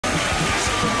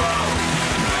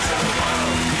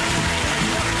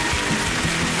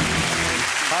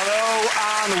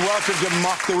and welcome to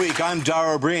Mock the Week. I'm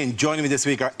Dara O Briain. Joining me this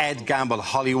week are Ed Gamble,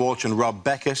 Holly Walsh and Rob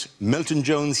Beckett, Milton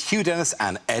Jones, Hugh Dennis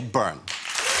and Ed Byrne.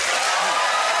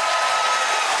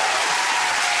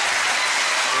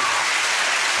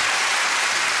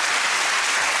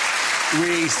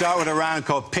 We start with a round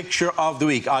called Picture of the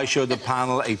Week. I show the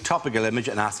panel a topical image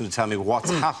and ask them to tell me what's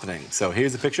happening. So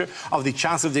here's a picture of the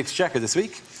Chancellor of the Exchequer this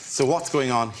week. So what's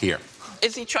going on here?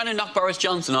 Is he trying to knock Boris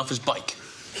Johnson off his bike?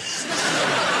 He's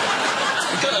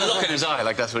got a look in his eye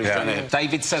like that's what he's trying to do.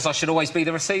 David says I should always be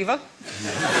the receiver.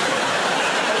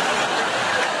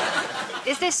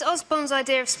 Is this Osborne's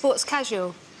idea of sports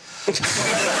casual? Yeah,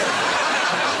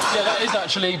 that is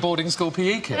actually boarding school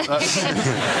PE kit.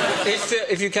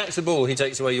 If you catch the ball, he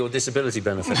takes away your disability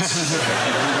benefits.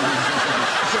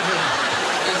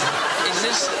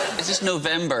 Is this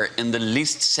November in the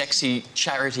least sexy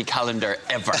charity calendar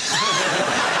ever?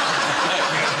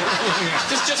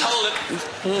 just hold it.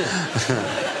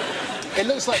 It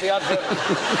looks like the advert...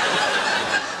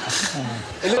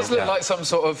 It looks like some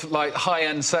sort of, like,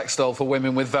 high-end sex doll for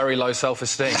women with very low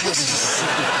self-esteem. He's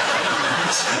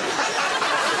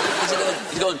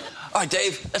going, all right,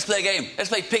 Dave, let's play a game. Let's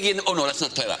play Piggy in the... Oh, no, let's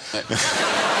not play that. Right.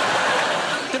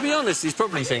 To be honest, he's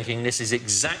probably thinking this is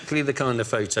exactly the kind of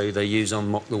photo they use on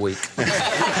Mock the Week.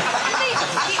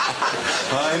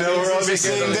 I know we're all be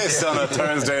seeing this on a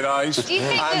Thursday night.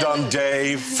 And on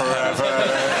Dave forever.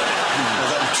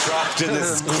 As I'm trapped in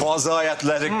this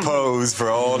quasi-athletic pose for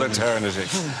all eternity.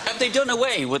 Have they done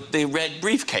away with the red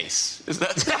briefcase? Is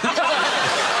that...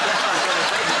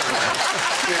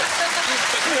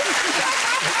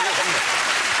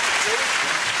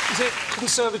 Is it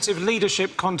Conservative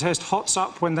leadership contest hots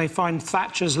up when they find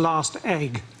Thatcher's last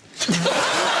egg?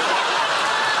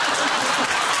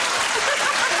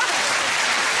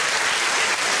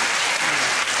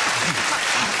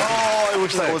 Oh, I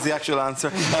wish that was the actual answer.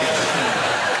 Do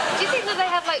you think that they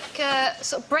have, like,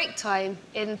 sort of break time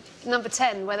in number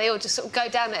 10, where they all just sort of go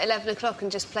down at 11 o'clock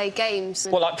and just play games?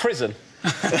 Well, like prison?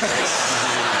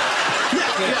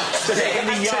 In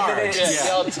the yard.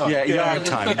 Yard time. Yeah, yard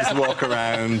time. You just walk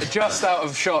around. Just out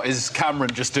of shot is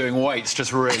Cameron just doing weights,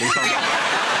 just really...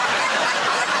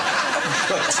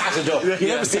 Tatted up. You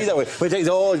never see that way. But he's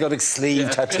got a sleeve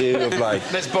tattoo of, like...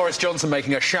 There's Boris Johnson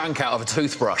making a shank out of a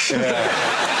toothbrush.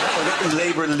 Yeah.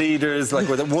 Labour leaders, like,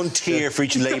 with one tier for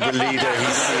each Labour leader.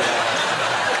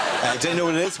 Do you know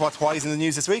what it is? Why is in the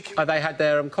news this week? They had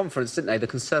their conference, didn't they? The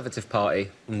Conservative Party.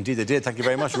 Indeed they did. Thank you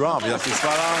very much, Rob. You're absolutely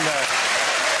spot on there.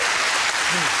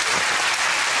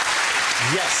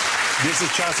 Yes, this is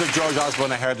Chancellor George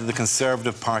Osborne ahead of the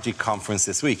Conservative Party conference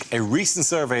this week. A recent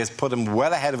survey has put him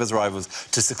well ahead of his rivals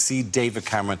to succeed David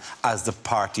Cameron as the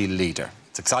party leader.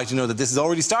 It's exciting to know that this has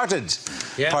already started.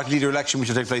 Yeah. Party leader election, which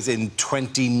will take place in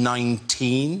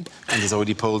 2019. And there's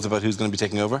already polls about who's going to be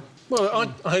taking over.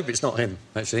 Well, I hope it's not him,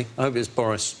 actually. I hope it's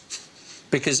Boris.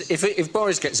 Because if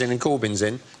Boris gets in and Corbyn's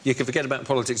in, you can forget about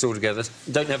politics altogether.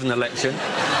 Don't have an election.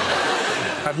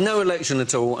 Have no election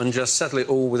at all and just settle it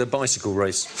all with a bicycle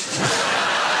race.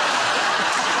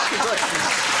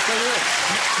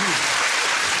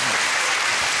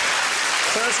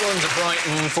 First one to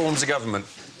brighten forms of government.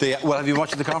 Well, have you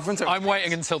watched the conference? I'm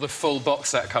waiting until the full box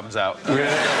set comes out. Really?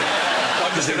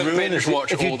 I'm just going to binge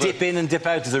watch if you dip in and dip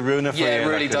out, does it ruin it for you? Yeah, it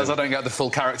really does. I don't get the full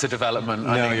character development.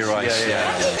 No, you're right.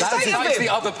 Yeah. That's the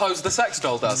other pose the sex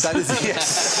doll does. That is,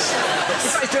 yes.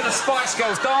 He's doing a Spice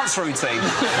Girls dance routine.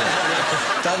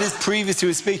 That is previous to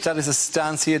his speech. That is a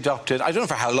stance he adopted. I don't know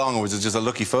for how long, or was it just a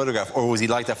lucky photograph, or was he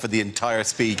like that for the entire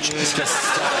speech? Just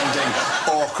standing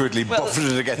awkwardly,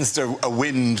 buffeted against a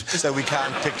wind that we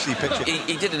can't picture.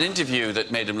 He did an interview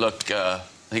that made him look... I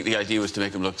think the idea was to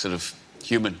make him look sort of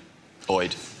human.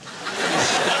 But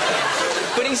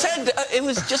he said it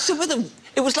was just with him.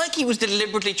 It was like he was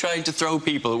deliberately trying to throw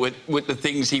people with the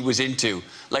things he was into.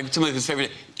 Like some of his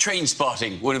favourite... Train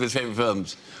Spotting, one of his favourite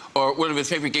films. Or one of his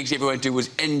favourite gigs he ever went to was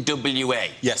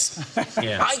NWA. Yes.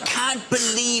 Yeah. I can't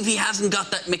believe he hasn't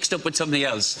got that mixed up with something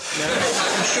else.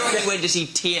 I'm sure he went to see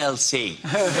TLC.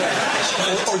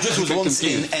 or just was once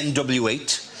in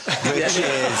NW8.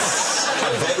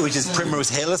 Which is Primrose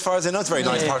Hill, as far as I know. It's a very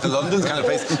nice part of London, the kind of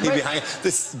place he'd be hanging.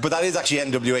 But that is actually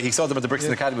NWA. He saw them at the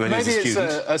Brixton Academy when he was a student.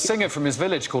 Maybe it's a singer from his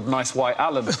village called Nice White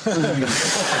Alan.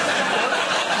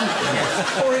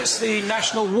 Or it's the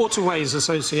National Waterways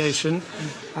Association,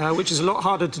 which is a lot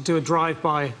harder to do a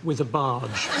drive-by with a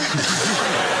barge.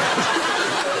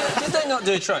 Did they not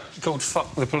do a track called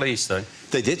Fuck the Police, though?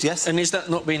 They did, yes. And is that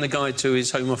not being the guide to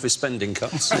his Home Office spending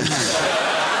cuts?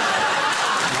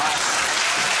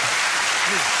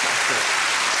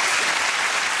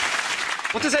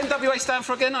 What does NWA stand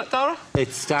for again, Dara?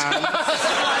 It stands...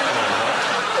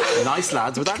 Nice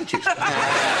lads with attitude.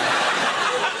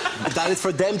 That is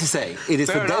for them to say. It is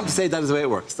for them to say that is the way it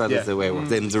works. That is the way it works.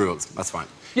 Them's the rules. That's fine.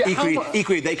 Yeah,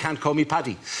 equally, they can't call me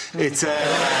Paddy. It's, you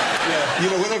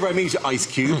know, whenever I meet Ice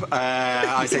Cube,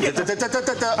 I say, and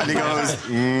he goes,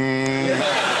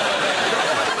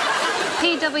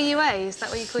 PWA, is that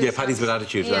what you call it? Yeah, Paddy's with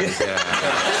attitude. Yeah.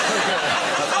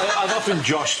 I've often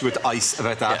joshed with Ice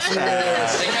about that.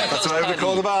 That's what I would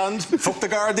call the band. Fuck the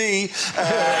Gardaí.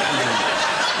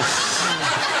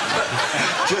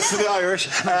 Just for the Irish.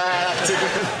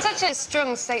 Such a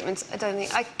strong statement. I don't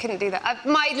think I couldn't do that.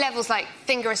 My level's like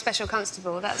finger a special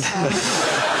constable. That's.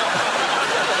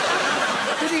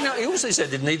 Did he not? He also said,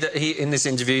 didn't he, that in this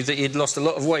interview that he'd lost a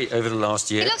lot of weight over the last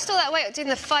year. He lost all that weight doing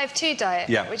the 5-2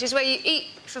 diet, which is where you eat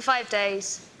for 5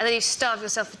 days and then you starve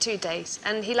yourself for 2 days.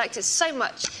 And he liked it so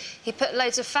much, he put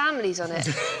loads of families on it.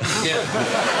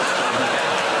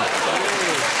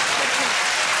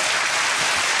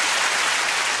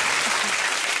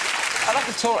 I like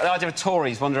the idea of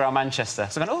Tories wander around Manchester.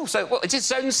 So, oh, so what? Is it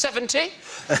Zone 70?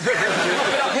 I've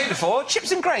been up here before.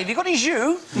 Chips and gravy. You got any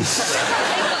jus?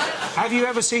 Have you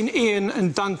ever seen Ian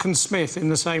and Duncan Smith in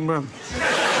the same room?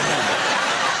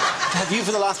 Have you,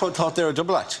 for the last one, thought they were a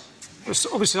double act? It's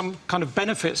obviously some kind of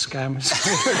benefit scam.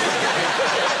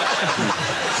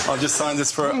 I'll just sign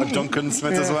this for Duncan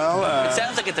Smith as well. It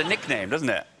sounds like it's a nickname, doesn't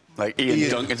it? Like Ian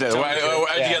Duncan. How'd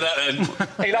you get that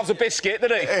then? He loves a biscuit,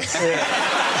 doesn't he?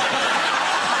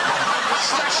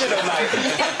 Stashing them, mate.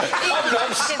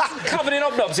 Obnobs. Covered in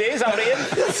obnobs, he is, Ian.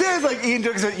 It sounds like Ian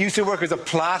Duncan used to work as a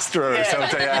plasterer or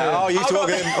something. Oh, he used to work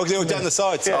down the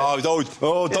sides. Oh,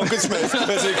 Duncan Smith. That's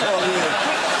what he called Ian.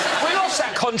 We lost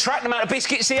that contract, the amount of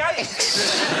biscuits he ate.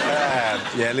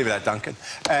 Yeah, leave it at Duncan.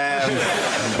 I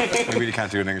really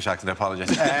can't do an English accent, I apologise.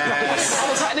 Was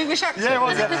that an English accent? Yeah, it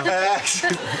was.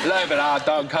 Leave it at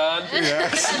Duncan.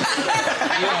 Yes.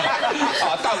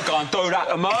 Oh, don't go and do that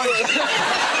to me.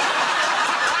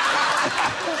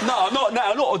 No, not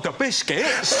now, not with the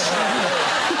biscuits.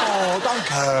 Oh,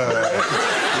 Duncan.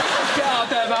 Get out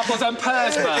them apples and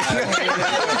pears, man.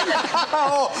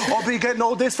 Oh, I'll be getting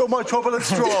all this for my trouble and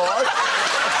straw.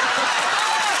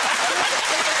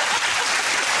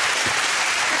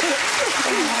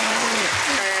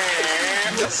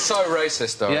 That's so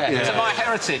racist, though. Yeah, it's my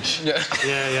heritage.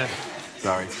 Yeah.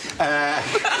 Sorry.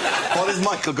 What is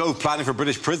Michael Gove planning for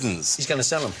British prisons? He's going to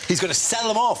sell them. He's going to sell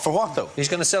them off for what, though? He's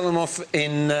going to sell them off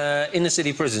in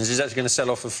inner-city prisons. He's actually going to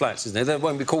sell off of flats, isn't he? They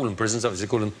won't be calling them prisons, obviously.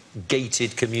 They'll call them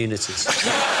gated communities.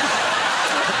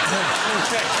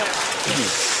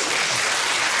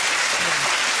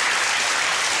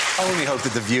 I only hope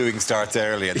that the viewing starts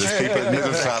early and there's people,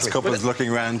 middle-class couples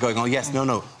looking around going, oh, yes,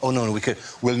 no, oh, no,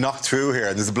 we'll knock through here.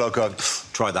 And there's a bloke going,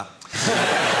 try that.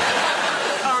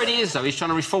 Already is, though. He's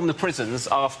trying to reform the prisons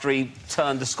after he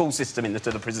turned the school system into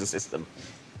the prison system.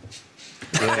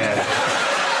 Yeah.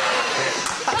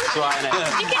 Right,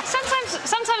 innit? You get,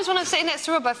 sometimes when I'm sitting next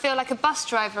to Rob, I feel like a bus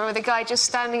driver with a guy just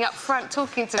standing up front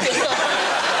talking to me.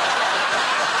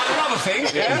 Another thing,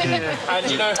 And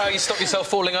you know how you stop yourself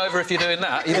falling over if you're doing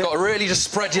that? You've got to really just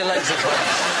spread your legs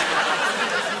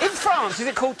across. In France, is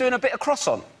it called doing a bit of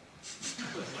croissant?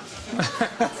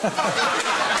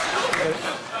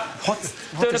 What's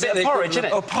Doing a bit of porridge,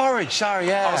 innit? Oh, porridge, sorry,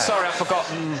 yeah. Oh, sorry, I forgot.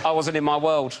 I wasn't in my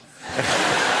world.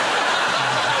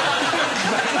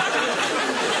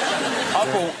 I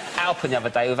bought Alpen the other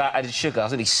day without added sugar. I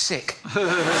was really sick. It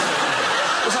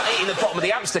was like eating the bottom of the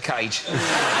hamster cage.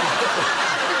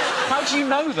 How do you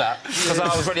know that? Because I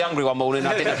was really hungry one morning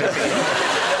and I didn't have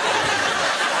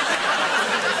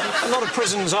A lot of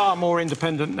prisons are more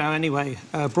independent now anyway.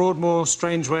 Broadmoor,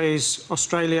 Strangeways,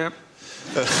 Australia.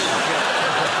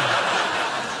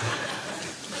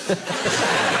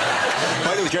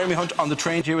 By the way, Jeremy Hunt on the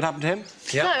train, do you know what happened to him?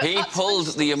 Yeah. No, He pulled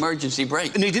the emergency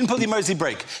brake. No, he didn't pull the emergency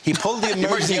brake. He pulled the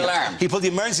emergency alarm. He pulled the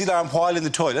emergency alarm while in the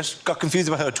toilet, got confused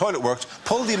about how a toilet worked,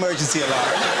 pulled the emergency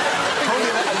alarm,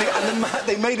 and then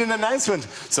they made an announcement.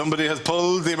 Somebody has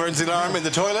pulled the emergency alarm in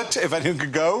the toilet, if anyone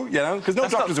could go, you know, because no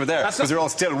doctors were there, because they're all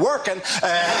still working,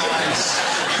 and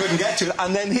couldn't get to it.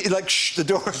 And then, he, like, the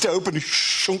door had to open,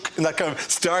 shunk, in that kind of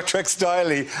Star Trek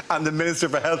style-y, and the Minister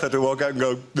for Health had to walk out and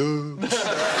go, no.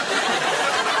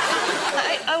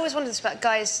 I always wondered this about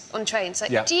guys on trains.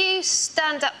 Like, do you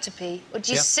stand up to pee, or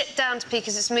do you sit down to pee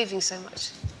because it's moving so much?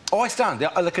 Oh, I stand,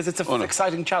 yeah, because it's an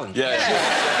exciting challenge. Yeah.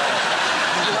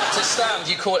 You have to stand.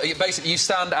 You call it. Basically, you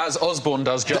stand as Osborne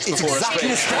does just before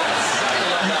exactly a speech.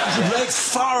 Your legs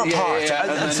far apart,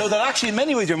 and so that actually, in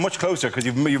many ways, you're much closer because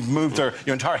you've moved your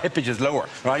entire hippage is lower,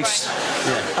 right?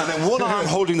 Yeah. And then one arm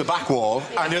holding the back wall,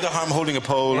 and the other arm holding a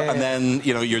pole, and then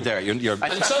you're there. You're...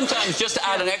 And sometimes, just to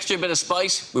add an extra bit of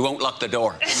spice, we won't lock the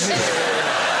door.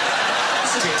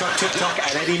 Tick-tock, tick-tock,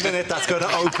 at any minute that's going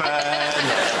to open,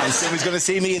 and somebody's going to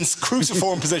see me in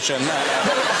cruciform position.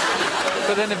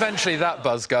 But then eventually that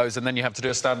buzz goes, and then you have to do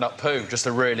a stand-up poo just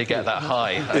to really get that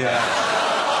high. Yeah.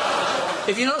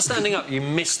 If you're not standing up, you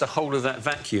miss the whole of that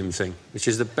vacuum thing, which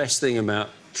is the best thing about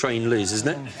trained loos, isn't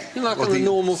it? You're like on a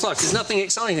normal flight. There's nothing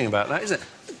exciting about that, is it?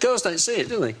 Girls don't see it,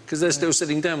 do they? Because they're still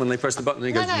sitting down when they press the button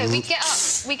and it goes... No, we get up.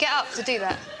 We get up to do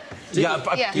that. Yeah.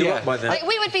 You're up by then. Like,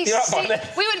 we would be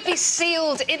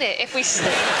sealed in it if we...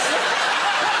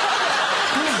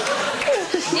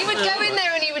 You would go in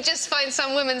there and you would just find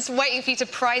some woman's waiting for you to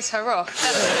prize her off.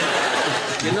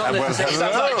 You're not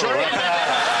necessarily...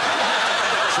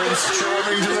 Prince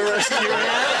Charming to the rescue.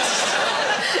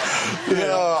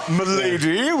 Yeah,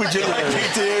 milady, would you like me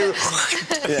to...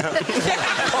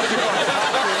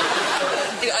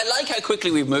 I like how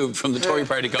quickly we've moved from the Tory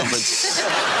party conference to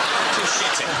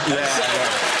shitting.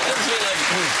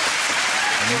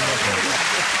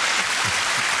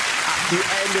 At the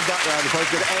end of that round, the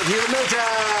post going to end here,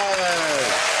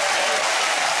 Milton!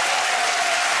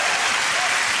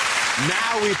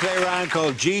 Now we play a round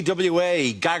called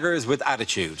GWA, Gaggers with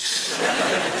Attitude.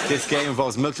 This game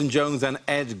involves Milton Jones and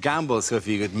Ed Gamble, so if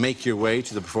you could make your way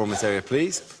to the performance area,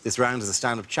 please. This round is a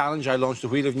stand-up challenge. I launch the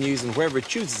wheel of news, and wherever it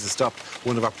chooses to stop,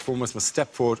 one of our performers must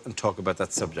step forward and talk about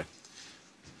that subject.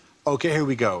 OK, here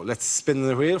we go. Let's spin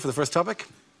the wheel for the first topic.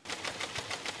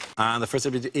 And the first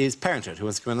subject is parenthood. Who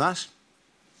wants to come in on that?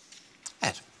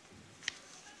 Ed.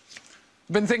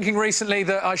 I've been thinking recently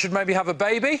that I should maybe have a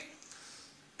baby,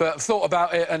 but I've thought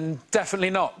about it and definitely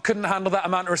not. Couldn't handle that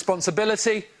amount of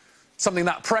responsibility, something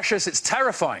that precious. It's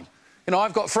terrifying. You know,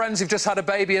 I've got friends who've just had a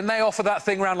baby and they offer that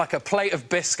thing around like a plate of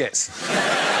biscuits. Do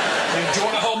you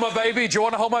want to hold my baby? Do you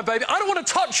want to hold my baby? I don't want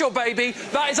to touch your baby.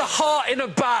 That is a heart in a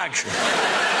bag.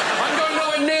 I'm going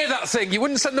nowhere near that thing. You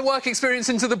wouldn't send the work experience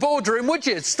into the boardroom, would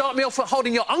you? Start me off at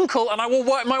holding your uncle and I will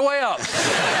work my way up.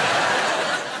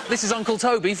 This is Uncle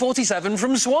Toby, 47,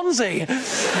 from Swansea.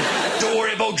 Don't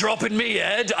worry about dropping me,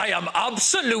 Ed. I am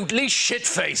absolutely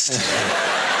shit-faced.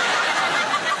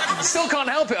 Still can't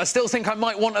help it. I still think I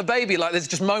might want a baby. Like, there's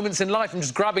just moments in life I'm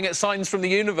just grabbing at signs from the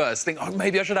universe. Think, oh,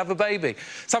 maybe I should have a baby. It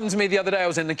happened to me the other day. I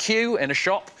was in the queue in a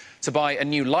shop to buy a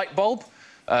new light bulb.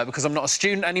 Because I'm not a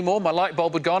student anymore, my light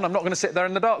bulb had gone. I'm not going to sit there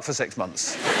in the dark for 6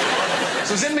 months. So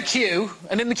I was in the queue,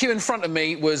 and in the queue in front of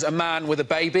me was a man with a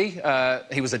baby.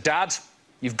 He was a dad.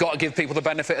 You've got to give people the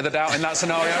benefit of the doubt in that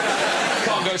scenario.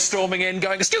 Can't go storming in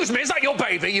going, excuse me, is that your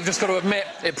baby? You've just got to admit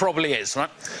it probably is, right?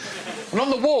 And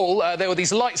on the wall, there were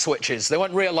these light switches. They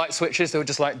weren't real light switches. They were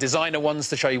just, like, designer ones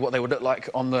to show you what they would look like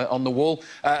on the wall.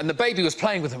 And the baby was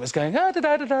playing with them. It was going,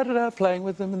 ah-da-da-da-da-da, playing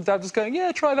with them. And the dad was going,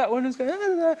 yeah, try that one. And was going,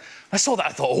 ah-da-da. I saw that. I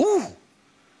thought, ooh,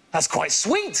 that's quite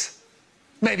sweet.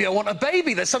 Maybe I want a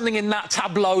baby. There's something in that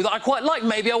tableau that I quite like.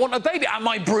 Maybe I want a baby. Am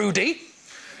I broody?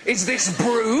 Is this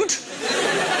brood?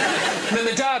 And then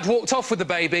the dad walked off with the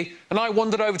baby, and I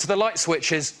wandered over to the light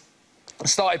switches and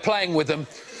started playing with them.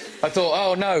 I thought,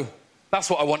 oh, no, that's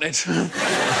what I wanted. Well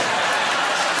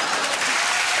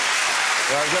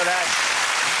good, Ed.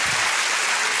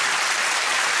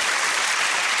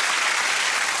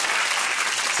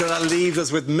 So that leaves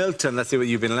us with Milton. Let's see what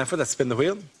you've been left with. Let's spin the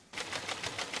wheel.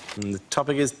 And the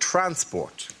topic is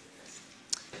transport.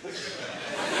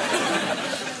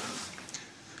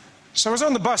 So I was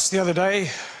on the bus the other day.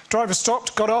 Driver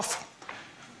stopped, got off,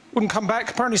 wouldn't come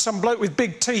back. Apparently some bloke with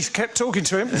big teeth kept talking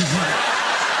to him.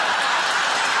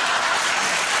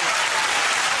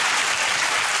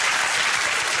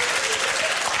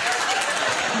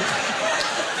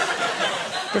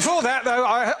 Before that, though,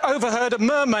 I overheard a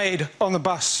mermaid on the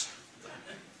bus.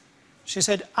 She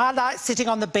said, I like sitting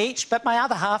on the beach, but my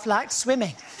other half liked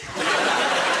swimming.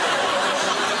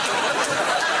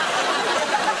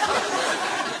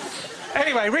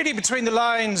 Anyway, reading between the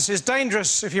lines is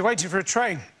dangerous if you're waiting for a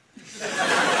train.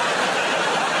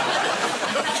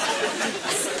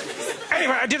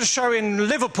 Anyway, I did a show in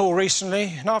Liverpool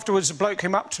recently, and afterwards a bloke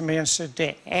came up to me and said,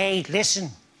 Hey, listen,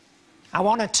 I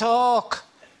want to talk.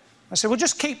 I said, well,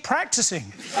 just keep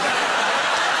practising.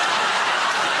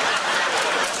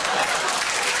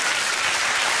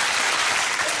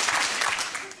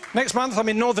 Next month, I'm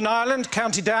in Northern Ireland,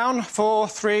 County Down, 4,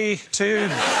 3, 2...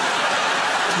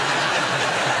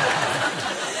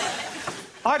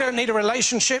 I don't need a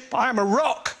relationship. I am a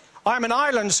rock. I'm an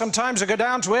island. Sometimes I go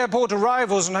down to airport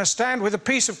arrivals and I stand with a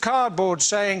piece of cardboard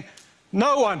saying,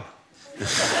 no one.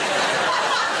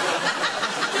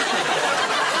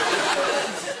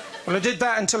 Well, I did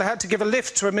that until I had to give a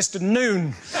lift to a Mr.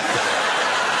 Noon. Well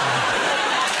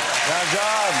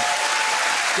done.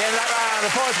 Give that round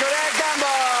of applause for Ed Gamble.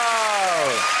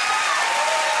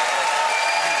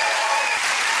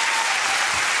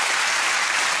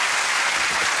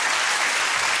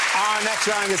 Our next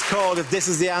round is called If This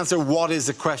Is the Answer, What Is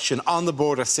the Question? On the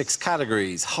board are 6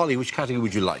 categories. Holly, which category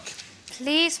would you like?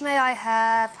 Please, may I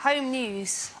have home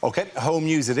news? OK, home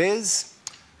news it is.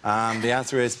 And the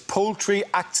answer is poultry,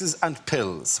 axes and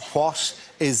pills. What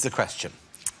is the question?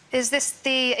 Is this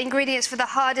the ingredients for the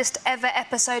hardest ever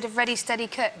episode of Ready, Steady,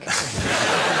 Cook?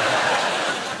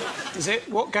 Is it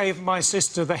what gave my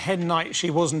sister the hen night she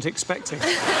wasn't expecting? Is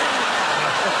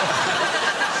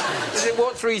it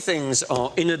what 3 things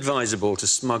are inadvisable to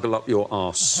smuggle up your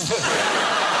arse?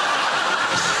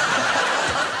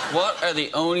 What are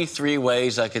the only 3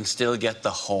 ways I can still get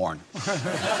the horn?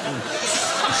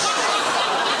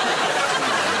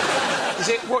 Is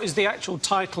it what is the actual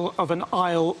title of an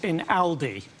aisle in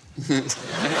Aldi?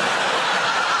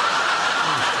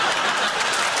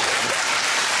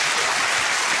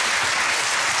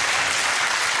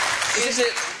 Is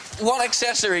it what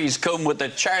accessories come with the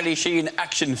Charlie Sheen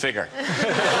action figure?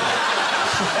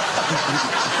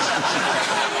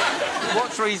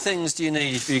 What 3 things do you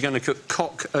need if you're going to cook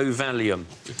cock ovalium?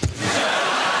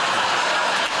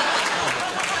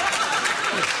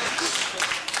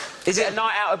 Is it a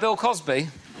night out of Bill Cosby?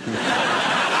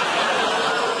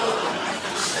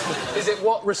 Is it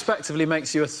what respectively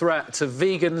makes you a threat to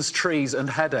vegans, trees and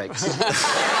headaches?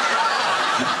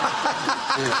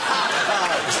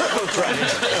 Triple threat.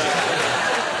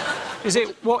 Is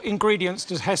it what ingredients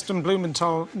does Heston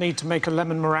Blumenthal need to make a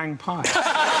lemon meringue pie?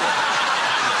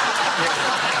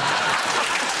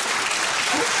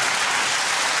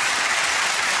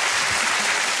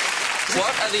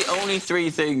 What are the only 3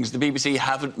 things the BBC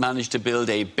haven't managed to build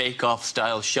a bake-off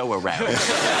style show around?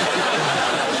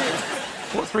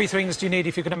 What 3 things do you need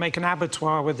if you're going to make an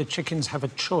abattoir where the chickens have a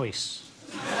choice?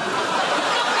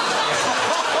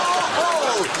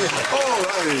 Oh,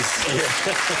 that is...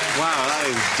 Wow, that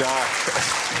is dark.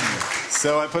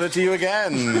 So I put it to you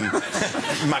again,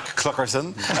 Mac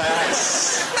Cluckerson.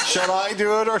 Shall I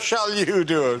do it or shall you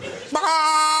do it?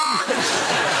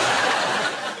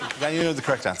 Then you know the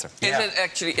correct answer.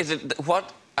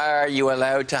 What are you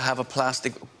allowed to have a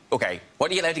plastic... OK,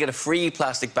 what are you allowed to get a free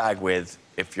plastic bag with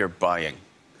if you're buying?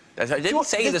 I didn't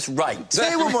say this right.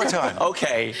 Say it one more time.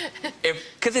 OK.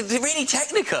 Because it's really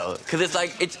technical. Because it's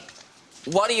like, it's...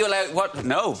 What are you allowed... What?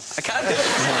 No, I can't do it.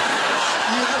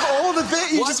 You have all the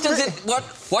bit... What does it...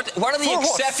 What are the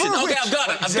exceptions? OK, I've got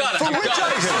it. For which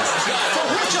items?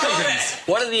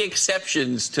 What are the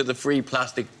exceptions to the free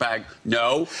plastic bag?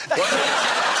 No.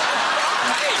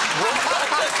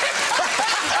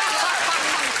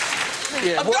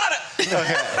 I've got it!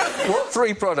 Okay. What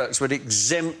 3 products would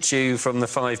exempt you from the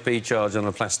 5p charge on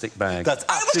a plastic bag? That's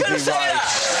absolutely right. I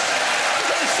was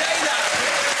going to say that!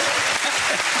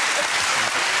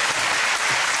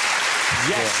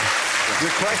 Yes. The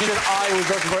question I was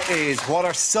looking for is, what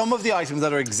are some of the items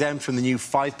that are exempt from the new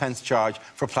 5p charge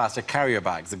for plastic carrier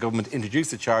bags? The government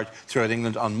introduced the charge throughout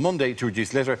England on Monday to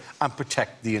reduce litter and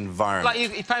protect the environment. Like,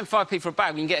 you're paying 5p for a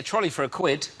bag, you can get a trolley for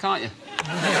 £1, can't you?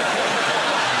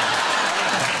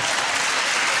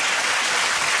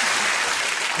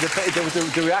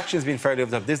 The reaction has been fairly over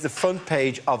the top. This is the front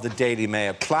page of the Daily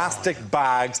Mail. Plastic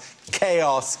bags,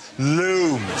 chaos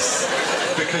looms.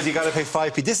 Because you got to pay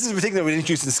 5p. This is a thing that was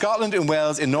introduced in Scotland, in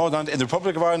Wales, in Northern Ireland, in the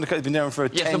Republic of Ireland. It's been there for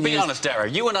 10 years. Yes, but be honest, Dara.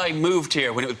 You and I moved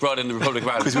here when it was brought in the Republic of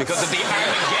Ireland because of the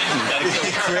Armageddon that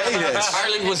it created.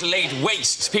 Ireland was laid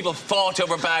waste. People fought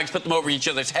over bags, put them over each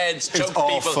other's heads, choked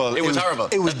people. It was horrible.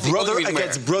 It was brother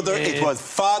against brother. Yeah. It was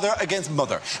father against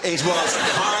mother. It was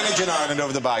carnage in Ireland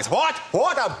over the bags. What?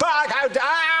 What a bag? How...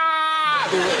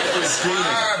 It was screaming.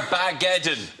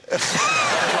 Armageddon.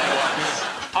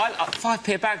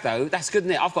 5p a bag, though, that's good,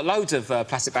 isn't it? I've got loads of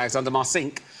plastic bags under my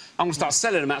sink. I'm going to start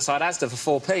selling them outside Asda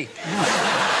for 4p.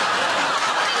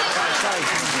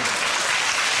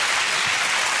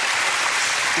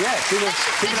 Yeah, people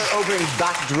are opening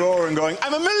that drawer and going,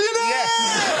 I'm a millionaire!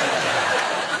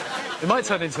 It might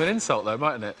turn into an insult, though,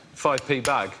 mightn't it? 5p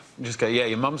bag. You just go, yeah,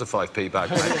 your mum's a 5p bag,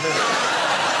 mate.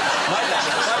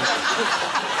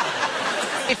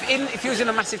 If you was in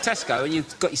a massive Tesco and you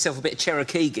got yourself a bit of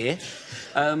Cherokee gear,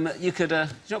 you could... do you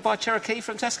not buy Cherokee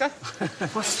from Tesco?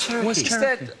 What's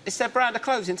Cherokee? It's their brand of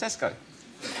clothes in Tesco.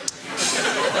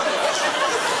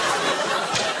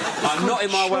 On not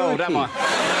in my world, am I?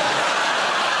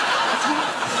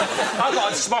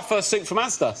 It's my first suit from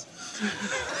Asda.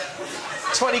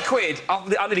 20 quid.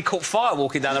 I nearly caught fire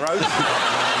walking down the road.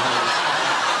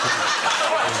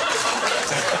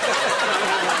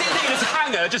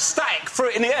 Hanger, just stack, threw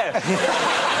it in the air.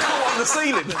 Caught on the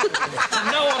ceiling. From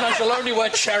now on, I shall only wear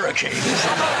Cherokee.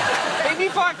 If you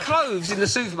buy clothes in the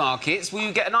supermarkets, will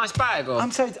you get a nice bag? Or... I'm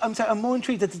sorry, I'm more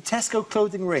intrigued that the Tesco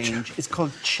clothing range is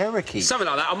called Cherokee. Something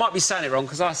like that. I might be saying it wrong,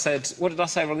 because I said... What did I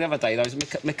say wrong the other day? Those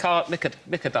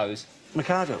Mikados.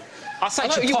 Mikado. I say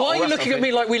why are you looking at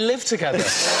me like we live together? What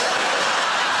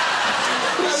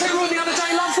did I say wrong the other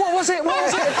day, love? What was it?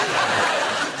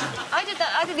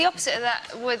 I did the opposite of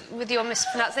that with your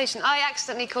mispronunciation. I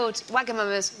accidentally called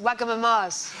Wagamamas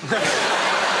Wagamamas.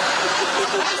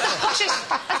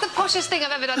 That's the poshest thing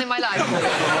I've ever done in my life.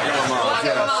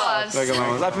 Wagamamas.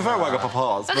 Wagamamas. I prefer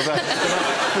Wagapapas, but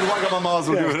Wagamamas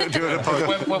will do it in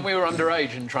pub. When we were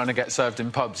underage and trying to get served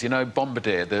in pubs, you know,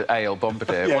 Bombardier, the ale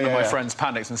Bombardier, one of my friends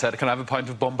panicked and said, "Can I have a pint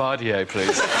of Bombardier,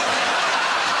 please?"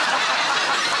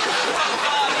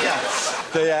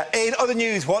 In other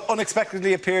news, what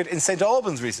unexpectedly appeared in St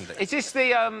Albans recently? Is this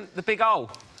the big hole?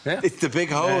 Yeah. It's the big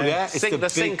hole, yeah. It's the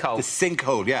sinkhole. The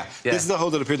sinkhole, yeah. This is the hole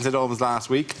that appeared in St Albans last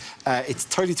week. It's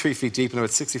 33 feet deep and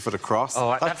about 60 foot across.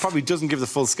 Oh, that probably doesn't give the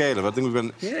full scale of it. I think we've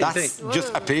been... that's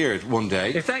just appeared one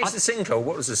day. If that is the sinkhole,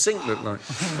 what does the sink look like?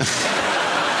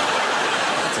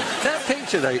 That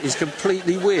picture, though, is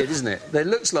completely weird, isn't it? There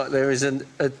looks like there is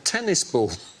a tennis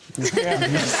ball.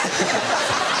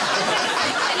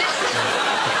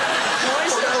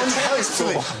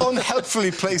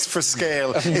 Unhelpfully placed for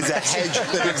scale is a hedge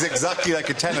that looks exactly like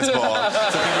a tennis ball.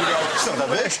 So people go, it's not that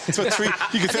big. It's about three.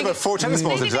 You can fit about 4 tennis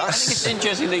balls into that. I think it's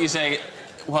interesting that you say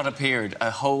what appeared, a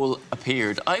hole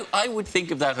appeared. I would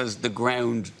think of that as the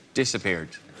ground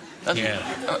disappeared.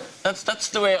 That's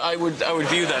the way I would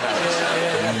view that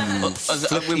as.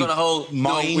 We've got a whole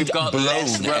we've got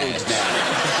less roads now.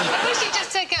 I wish you'd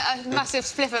just take a massive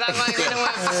spliff of that wine.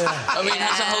 I mean,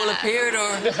 has a hole appeared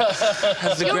or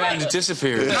has the ground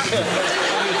disappeared?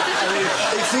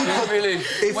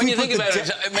 When you think about it,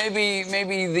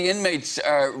 maybe the inmates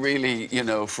are really, you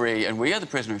know, free, and we are the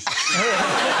prisoners.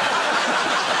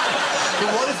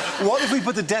 What if we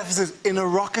put the deficit in a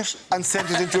rocket and sent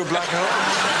it into a black hole?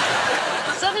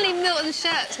 Suddenly Milton's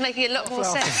shirt's making a lot more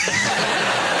sense.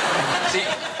 See,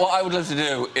 what I would love to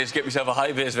do is get myself a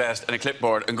high-vis vest and a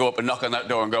clipboard and go up and knock on that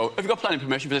door and go, "Have you got planning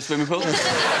permission for this swimming pool?"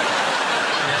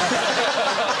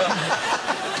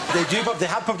 They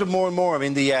have popped up more and more. I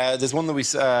mean, there's one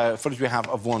that footage we have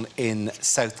of one in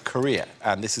South Korea,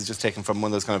 and this is just taken from one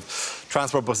of those kind of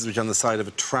transport buses which are on the side of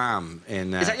a tram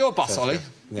in... is that your bus, Ollie?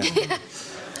 Yeah.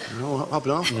 Oh,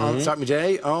 hopping off. I'll start my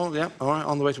day. Oh, yeah, all right,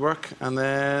 on the way to work, and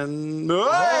then...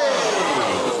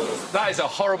 That is a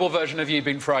horrible version of you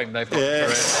being framed, they've got.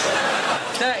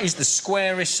 That is the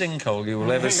squarest sinkhole you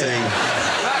will ever see.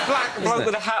 That black bloke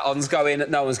with a hat on's going,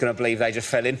 no one's going to believe they just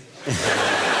fell in.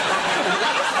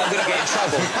 I'm going to get in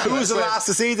trouble. Who was the last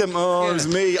to see them? Oh, it was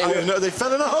me. No, they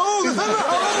fell in a hole! They fell in a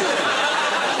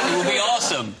hole! It would be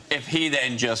awesome if he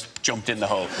then just jumped in the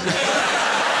hole.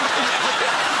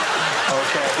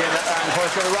 OK, give it and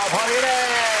first go to Rob Holiday.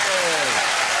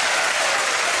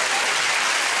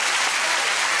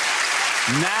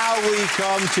 Now we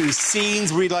come to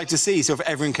scenes we'd like to see, so if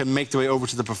everyone can make their way over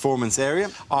to the performance area.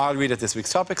 I'll read out this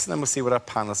week's topics and then we'll see what our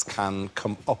panellists can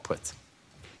come up with.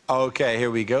 OK,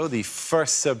 here we go. The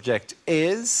first subject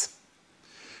is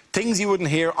things you wouldn't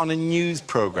hear on a news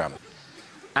programme.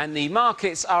 And the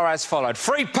markets are as followed.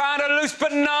 £3 a loose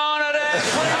banana there,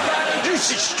 £3 a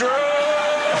juicy straw.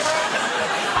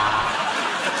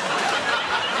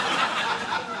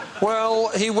 Well,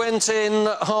 he went in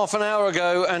half an hour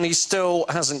ago and he still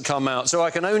hasn't come out, so I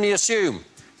can only assume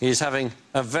he's having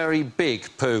a very big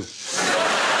poo.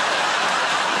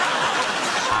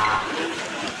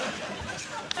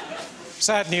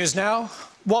 Sad news now.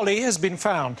 Wally has been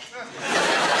found.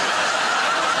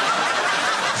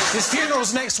 His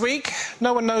funeral's next week.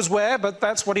 No one knows where, but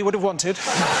that's what he would have wanted.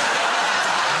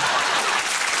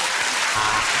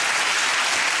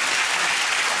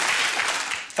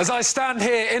 As I stand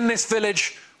here in this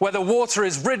village where the water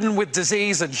is ridden with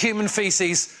disease and human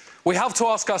faeces, we have to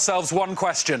ask ourselves one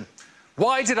question.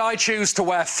 Why did I choose to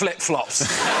wear flip-flops?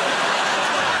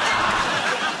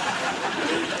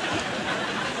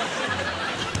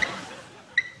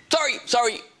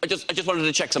 Sorry, I just wanted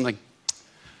to check something.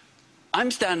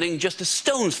 I'm standing just a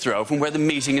stone's throw from where the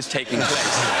meeting is taking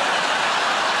place.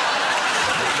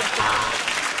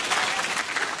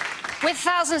 With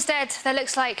thousands dead, there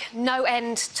looks like no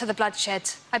end to the bloodshed.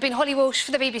 I've been Holly Walsh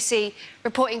for the BBC,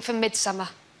 reporting from Midsummer.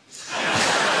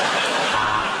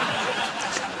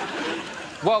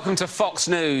 Welcome to Fox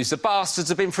News. The bastards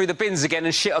have been through the bins again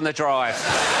and shit on the drive.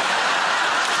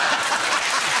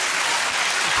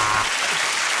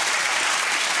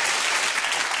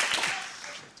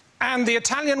 And the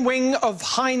Italian wing of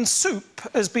Heinz soup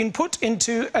has been put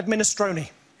into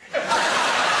administroni.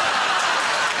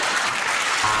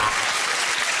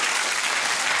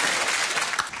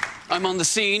 I'm on the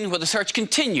scene where the search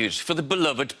continues for the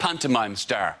beloved pantomime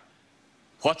star.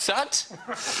 What's that?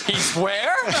 He's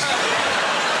where?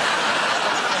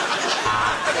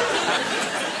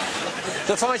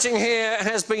 The fighting here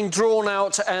has been drawn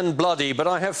out and bloody, but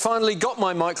I have finally got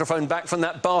my microphone back from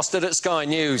that bastard at Sky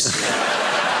News.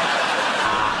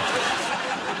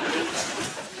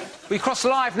 We cross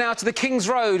live now to the King's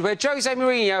Road, where Jose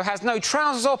Mourinho has no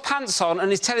trousers or pants on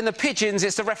and is telling the pigeons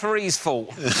it's the referee's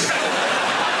fault.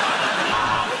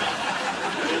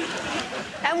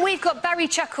 And we've got Barry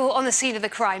Chuckle on the scene of the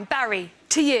crime. Barry,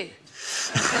 to you.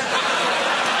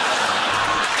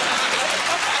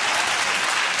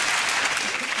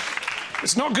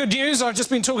 It's not good news. I've just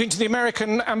been talking to the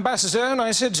American ambassador and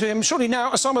I said to him, surely now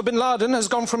Osama bin Laden has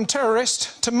gone from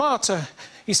terrorist to martyr.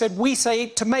 He said, we say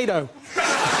tomato.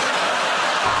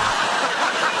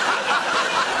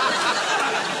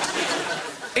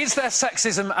 Is there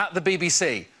sexism at the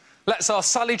BBC? Let's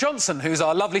ask Sally Johnson, who's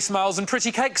our lovely smiles and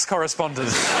pretty cakes correspondent.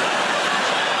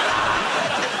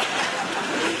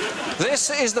 This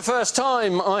is the first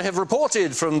time I have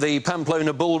reported from the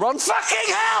Pamplona Bull Run.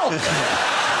 Fucking hell!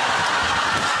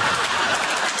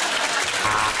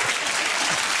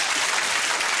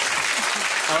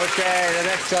 OK, the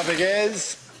next topic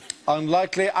is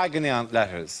unlikely agony aunt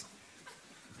letters.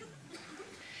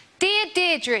 Dear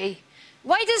Deirdre,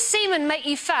 why does semen make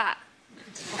you fat?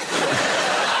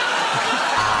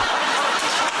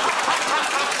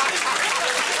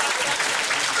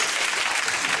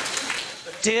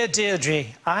 Dear Deirdre,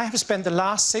 I have spent the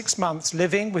last 6 months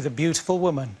living with a beautiful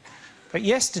woman. But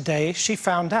yesterday, she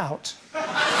found out.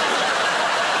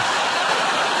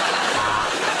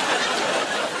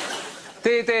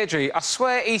 Dear Deirdre, I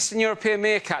swear Eastern European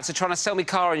meerkats are trying to sell me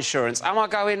car insurance. Am I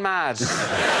going mad?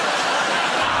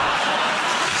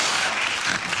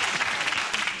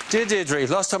 Dear Deirdre,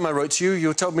 last time I wrote to you,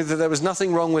 you told me that there was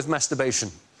nothing wrong with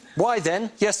masturbation. Why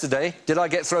then, yesterday, did I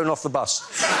get thrown off the bus?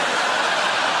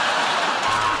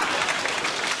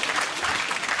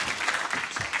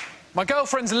 My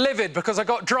girlfriend's livid because I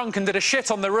got drunk and did a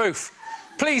shit on the roof.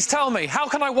 Please tell me, how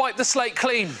can I wipe the slate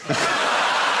clean?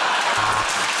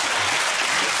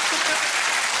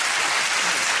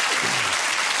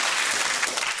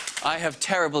 I have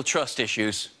terrible trust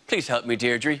issues. Please help me,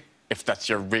 Deirdre, if that's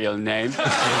your real name.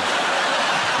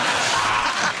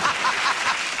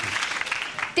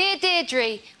 Dear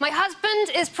Deirdre, my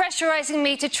husband is pressurising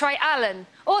me to try Alan.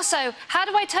 Also, how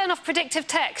do I turn off predictive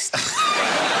text?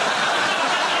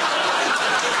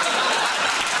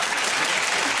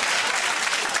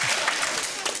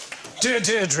 Dear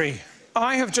Deirdre,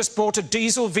 I have just bought a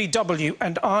diesel VW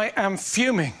and I am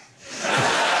fuming.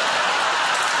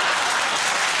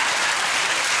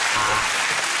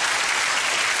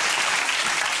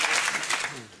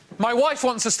 My wife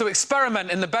wants us to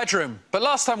experiment in the bedroom, but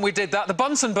last time we did that, the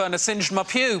Bunsen burner singed my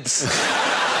pubes.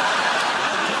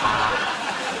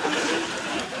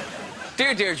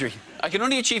 Dear Deirdre, I can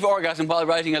only achieve orgasm while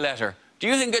writing a letter. Do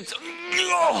you think it's...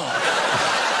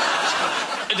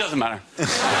 It doesn't matter.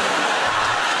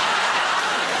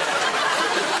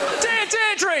 Dear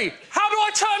Deirdre, how do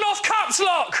I turn off caps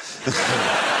lock?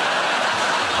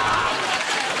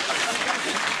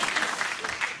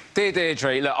 Dear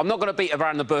Deirdre, look, I'm not going to beat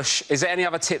around the bush. Is there any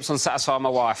other tips on satisfying my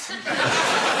wife?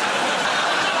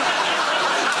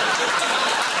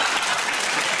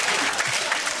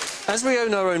 As we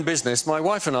own our own business, my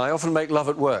wife and I often make love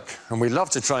at work, and we love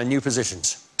to try new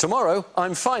positions. Tomorrow,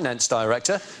 I'm finance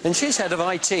director, and she's head of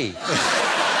IT.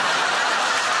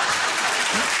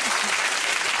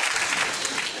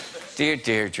 Dear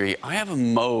Deirdre, I have a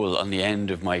mole on the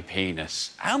end of my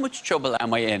penis. How much trouble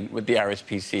am I in with the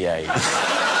RSPCA?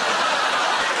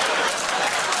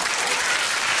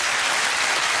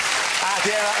 At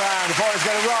the end of that round, the points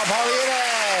go to Rob, Holly and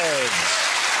Ed.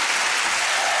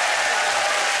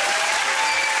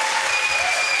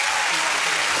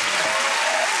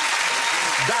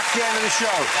 That's the end of the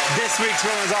show. This week's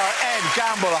winners are Ed,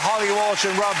 Gamble, Holly Walsh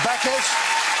and Rob Beckett.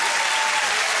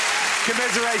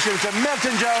 Commiserations to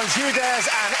Milton Jones, Hugh Des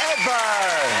and Ed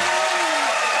Byrne.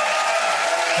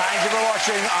 Thank you for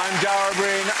watching. I'm Dara O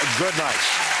Briain. Good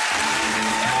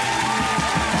night.